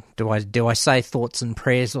 Do I say thoughts and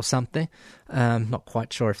prayers or something? Not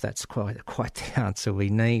quite sure if that's quite the answer we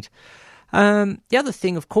need. The other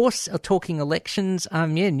thing, of course, talking elections,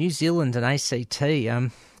 New Zealand and ACT.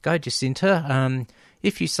 Go Jacinta.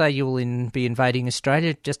 If you say you will be invading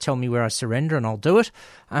Australia, just tell me where I surrender and I'll do it.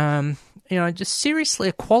 Just seriously,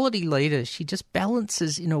 a quality leader. She just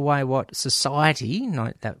balances in a way what society,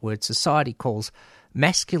 note that word society, calls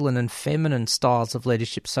masculine and feminine styles of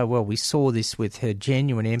leadership so well. We saw this with her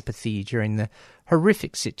genuine empathy during the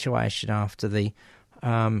horrific situation after the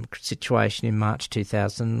situation in March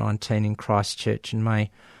 2019 in Christchurch, and may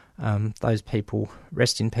those people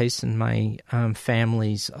rest in peace, and may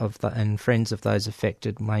families and friends of those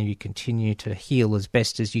affected, may you continue to heal as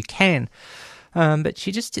best as you can. But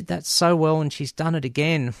she just did that so well, and she's done it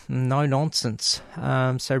again. No nonsense.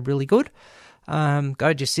 So really good.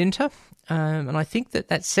 Go Jacinta. And I think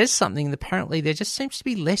that says something. Apparently there just seems to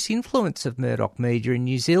be less influence of Murdoch media in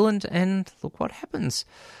New Zealand, and look what happens.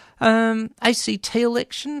 ACT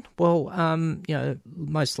election, well,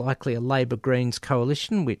 most likely a Labor Greens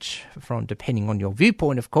coalition, which, from depending on your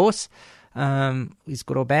viewpoint, of course, is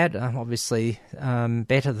good or bad. Obviously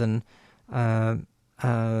better than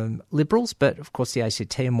Liberals, but of course the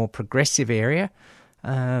ACT, a more progressive area,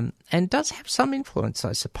 and does have some influence,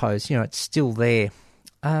 I suppose. It's still there.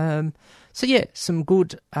 So yeah, some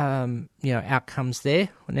good outcomes there.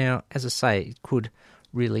 Now, as I say, it could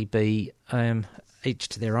really be each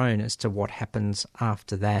to their own as to what happens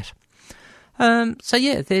after that. So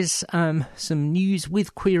yeah, there's some news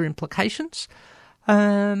with queer implications.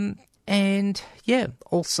 And yeah,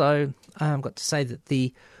 also got to say that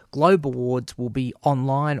the Globe Awards will be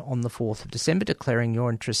online on the 4th of December, declaring my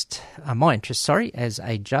interest, as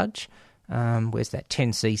a judge. Where's that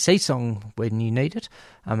 10cc song when you need it,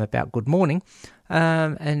 about Good Morning.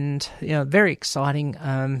 And, very exciting.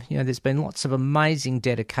 There's been lots of amazing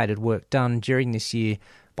dedicated work done during this year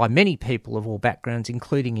by many people of all backgrounds,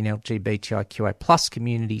 including in LGBTIQA plus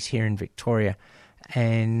communities here in Victoria.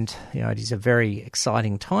 And, it is a very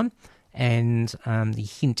exciting time. And the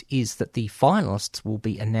hint is that the finalists will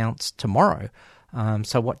be announced tomorrow.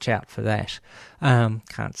 So watch out for that.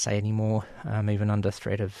 Can't say any more, even under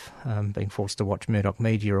threat of being forced to watch Murdoch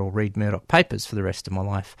media or read Murdoch papers for the rest of my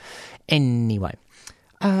life. Anyway,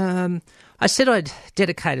 I said I'd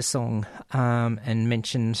dedicate a song and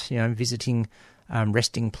mentioned, visiting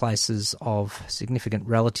resting places of significant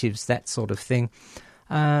relatives, that sort of thing.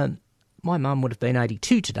 My mum would have been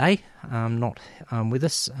 82 today, not with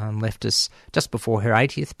us, left us just before her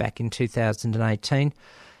 80th back in 2018.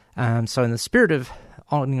 So in the spirit of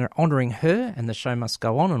honouring her, and the show must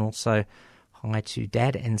go on, and also hi to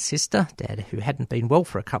Dad and Sister. Dad, who hadn't been well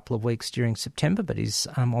for a couple of weeks during September, but is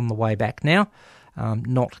on the way back now.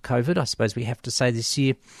 Not COVID, I suppose we have to say this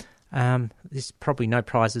year. There's probably no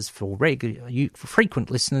prizes for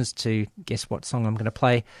frequent listeners to guess what song I'm going to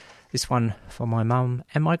play. This one for my mum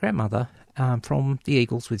and my grandmother from the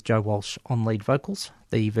Eagles with Joe Walsh on lead vocals.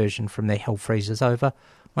 The version from their Hell Freezes Over,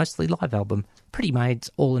 mostly live album, Pretty Maids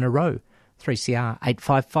All in a Row. 3CR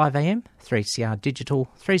 855 AM, 3CR Digital,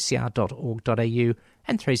 3cr.org.au,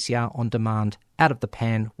 and 3CR On Demand, Out of the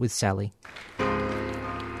Pan with Sally.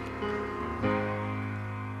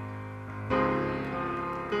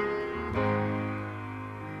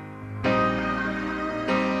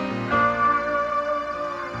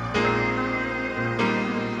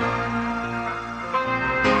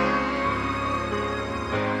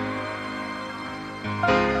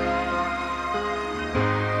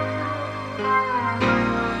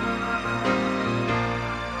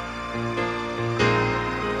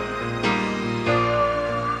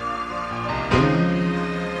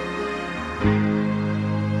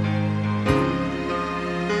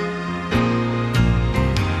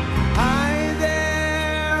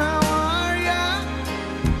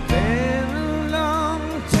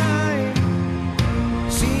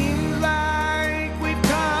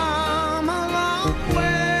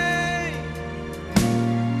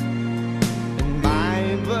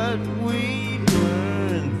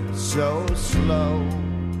 so slow.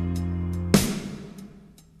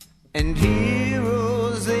 And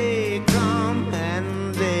heroes, they come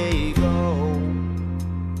and they go,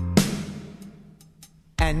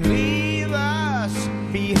 and leave us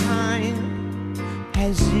behind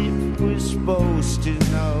as if we're supposed to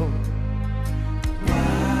know.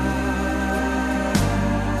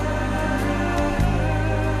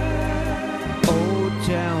 Oh,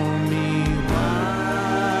 tell me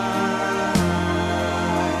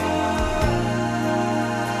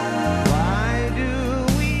why do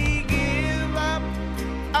we give up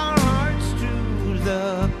our hearts to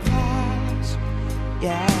the past?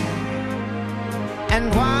 Yeah.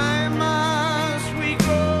 And why must we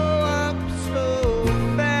grow up so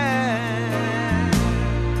fast?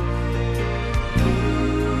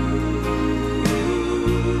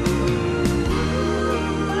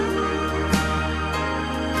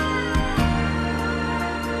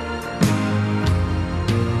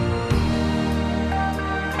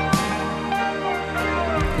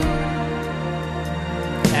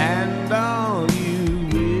 And all you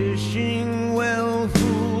wishing well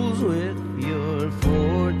fools with your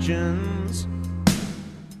fortunes,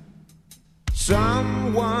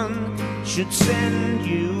 someone should send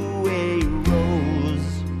you a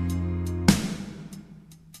rose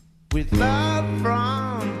with love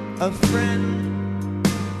from a friend.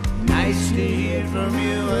 Nice to hear from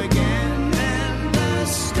you again. And the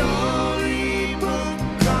storybook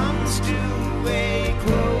comes to a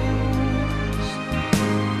close.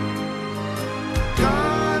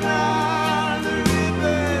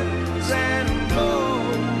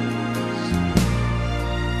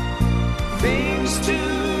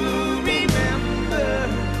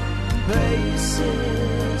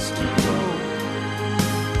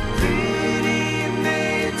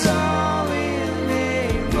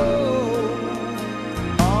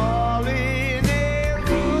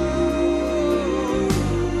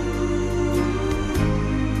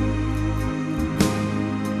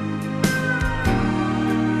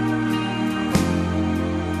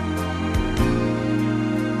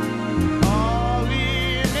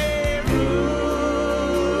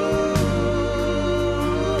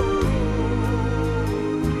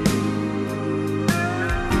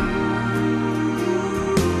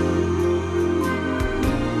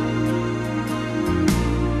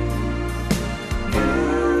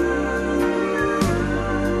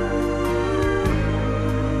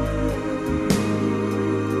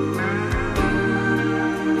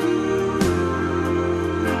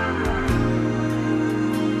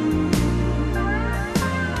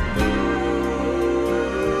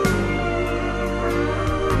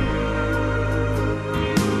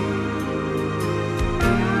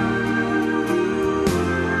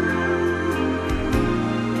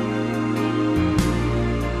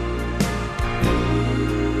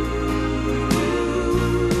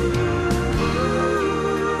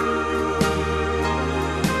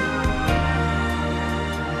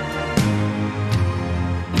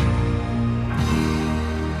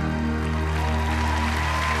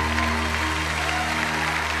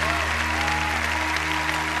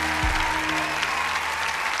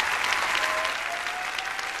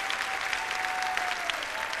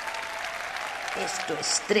 Esto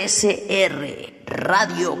es 13R,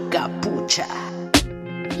 Radio Capucha.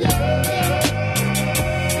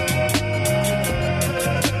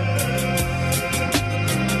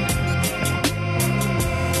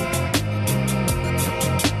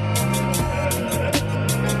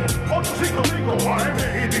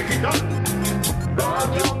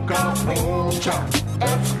 Radio Capucha,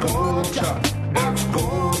 escucha,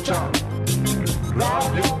 escucha.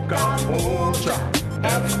 Radio Capucha,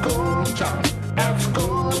 escucha,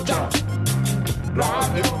 escucha.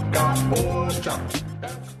 Radio Capucha.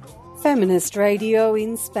 Feminist Radio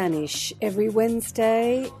in Spanish every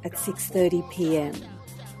Wednesday at 6:30 p.m.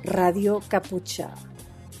 Radio Capucha.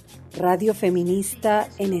 Radio Feminista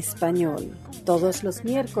en Español. Todos los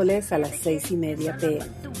miércoles a las 6:30 p.m.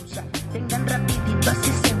 Vengan rapidito,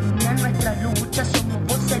 así se une a nuestra lucha. Somos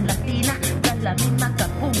voces latinas, tras la misma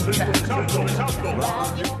capucha.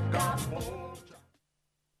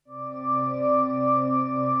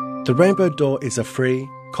 The Rainbow Door is a free,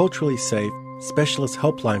 culturally safe, specialist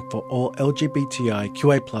helpline for all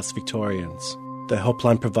LGBTIQA+ Victorians. The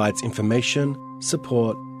helpline provides information,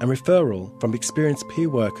 support and referral from experienced peer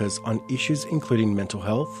workers on issues including mental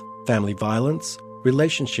health, family violence,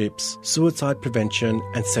 relationships, suicide prevention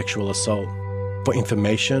and sexual assault. For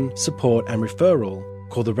information, support and referral,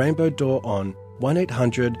 call the Rainbow Door on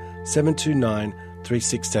 1800 729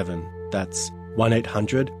 367. That's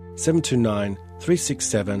 1800 729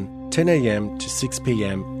 367, 10 a.m. to 6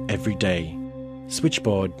 p.m. every day.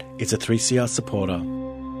 Switchboard is a 3CR supporter.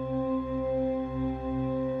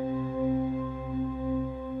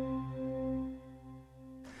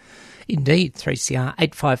 Indeed, 3CR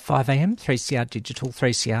 855 AM, 3CR Digital,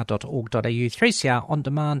 3cr.org.au, 3CR On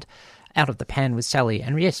Demand, Out of the Pan with Sally.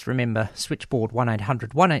 And yes, remember, switchboard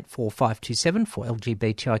 1800 184 527 for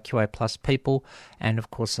LGBTIQA+ people. And,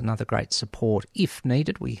 of course, another great support if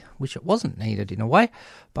needed. We wish it wasn't needed in a way.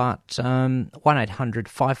 But 1800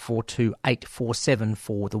 542 847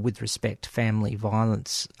 for the With Respect family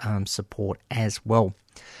violence support as well.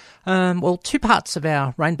 Well, two parts of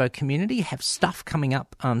our Rainbow community have stuff coming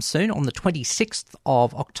up soon. On the 26th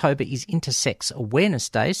of October is Intersex Awareness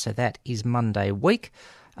Day, so that is Monday week.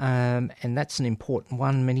 And that's an important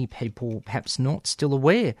one. Many people perhaps not still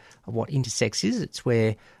aware of what intersex is. It's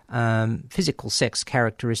where physical sex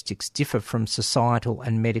characteristics differ from societal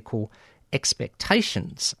and medical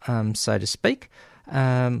expectations, so to speak.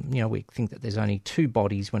 We think that there's only two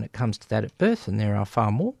bodies when it comes to that at birth, and there are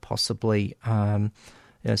far more, possibly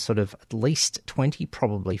sort of at least 20,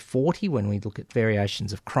 probably 40 when we look at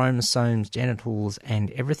variations of chromosomes, genitals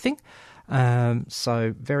and everything.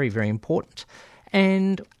 So very, very important.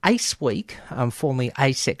 And ACE Week, formerly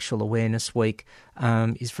Asexual Awareness Week,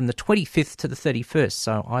 is from the 25th to the 31st.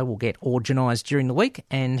 So I will get organised during the week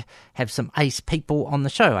and have some ACE people on the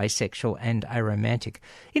show, asexual and aromantic.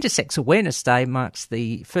 Intersex Awareness Day marks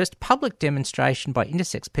the first public demonstration by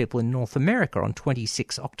intersex people in North America on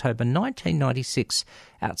 26 October 1996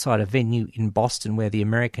 outside a venue in Boston where the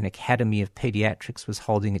American Academy of Pediatrics was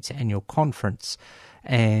holding its annual conference.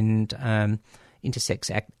 And intersex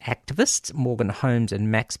activists Morgan Holmes and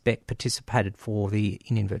Max Beck participated for the,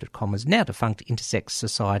 in inverted commas, now defunct Intersex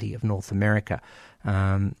Society of North America,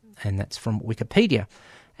 and that's from Wikipedia.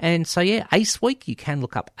 And so, yeah, ACE Week, you can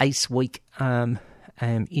look up ACE Week in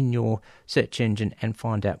your search engine and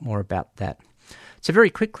find out more about that. So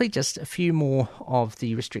very quickly, just a few more of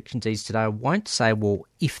the restrictions eased today. I won't say, well,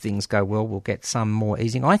 if things go well, we'll get some more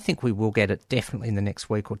easing. I think we will get it definitely in the next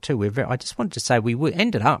week or two. I just wanted to say we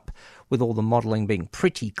ended up with all the modelling being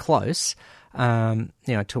pretty close, to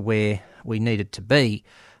where we needed to be.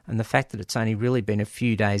 And the fact that it's only really been a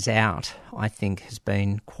few days out, I think, has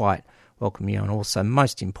been quite welcome. And also,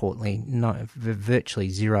 most importantly, virtually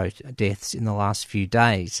zero deaths in the last few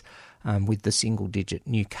days with the single-digit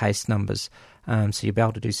new case numbers. So you'll be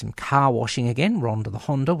able to do some car washing again. Rhonda the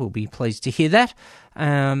Honda will be pleased to hear that.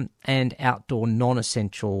 And outdoor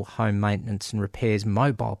non-essential home maintenance and repairs,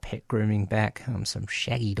 mobile pet grooming back, some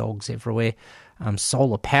shaggy dogs everywhere,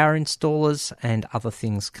 solar power installers and other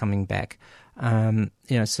things coming back. Also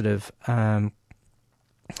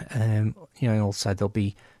there'll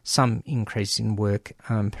be some increase in work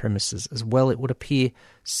premises as well, it would appear.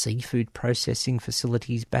 Seafood processing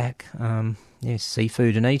facilities back.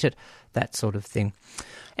 Seafood and eat it, that sort of thing.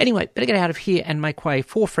 Anyway, better get out of here and make way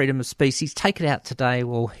for freedom of species. Take it out today,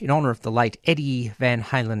 well, in honour of the late Eddie Van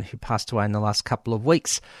Halen, who passed away in the last couple of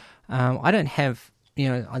weeks. I don't have,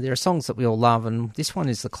 there are songs that we all love, and this one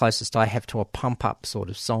is the closest I have to a pump-up sort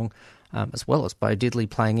of song, as well as Bo Diddley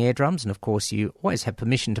playing air drums. And, of course, you always have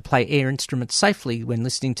permission to play air instruments safely when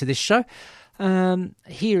listening to this show.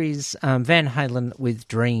 Here is Van Halen with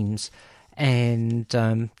Dreams.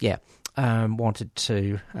 wanted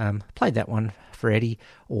to play that one for Eddie,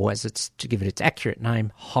 or as it's to give it its accurate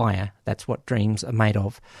name, Higher. That's what dreams are made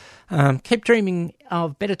of. Keep dreaming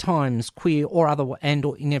of better times, queer or other, and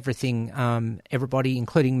in everything, everybody,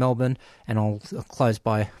 including Melbourne. And I'll close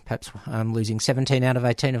by perhaps losing 17 out of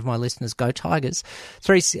 18 of my listeners. Go Tigers.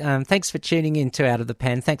 Thanks for tuning in to Out of the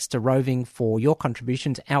Pan. Thanks to Roving for your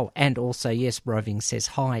contributions. And also, yes, Roving says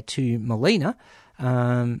hi to Melina,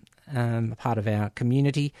 part of our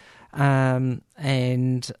community. Also,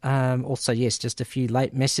 yes, just a few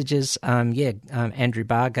late messages. Andrew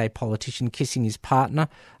Barr, gay politician, kissing his partner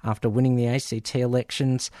after winning the ACT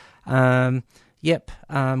elections. Will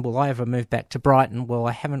I ever move back to Brighton? Well,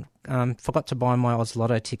 I haven't forgot to buy my Oz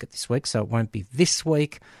Lotto ticket this week, so it won't be this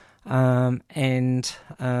week.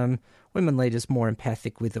 Women leaders more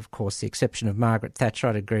empathic with, of course, the exception of Margaret Thatcher.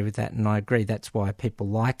 I'd agree with that, and I agree that's why people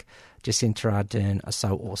like Jacinta Ardern are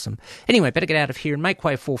so awesome. Anyway, better get out of here and make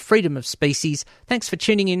way for freedom of species. Thanks for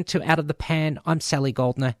tuning in to Out of the Pan. I'm Sally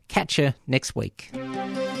Goldner. Catch you next week.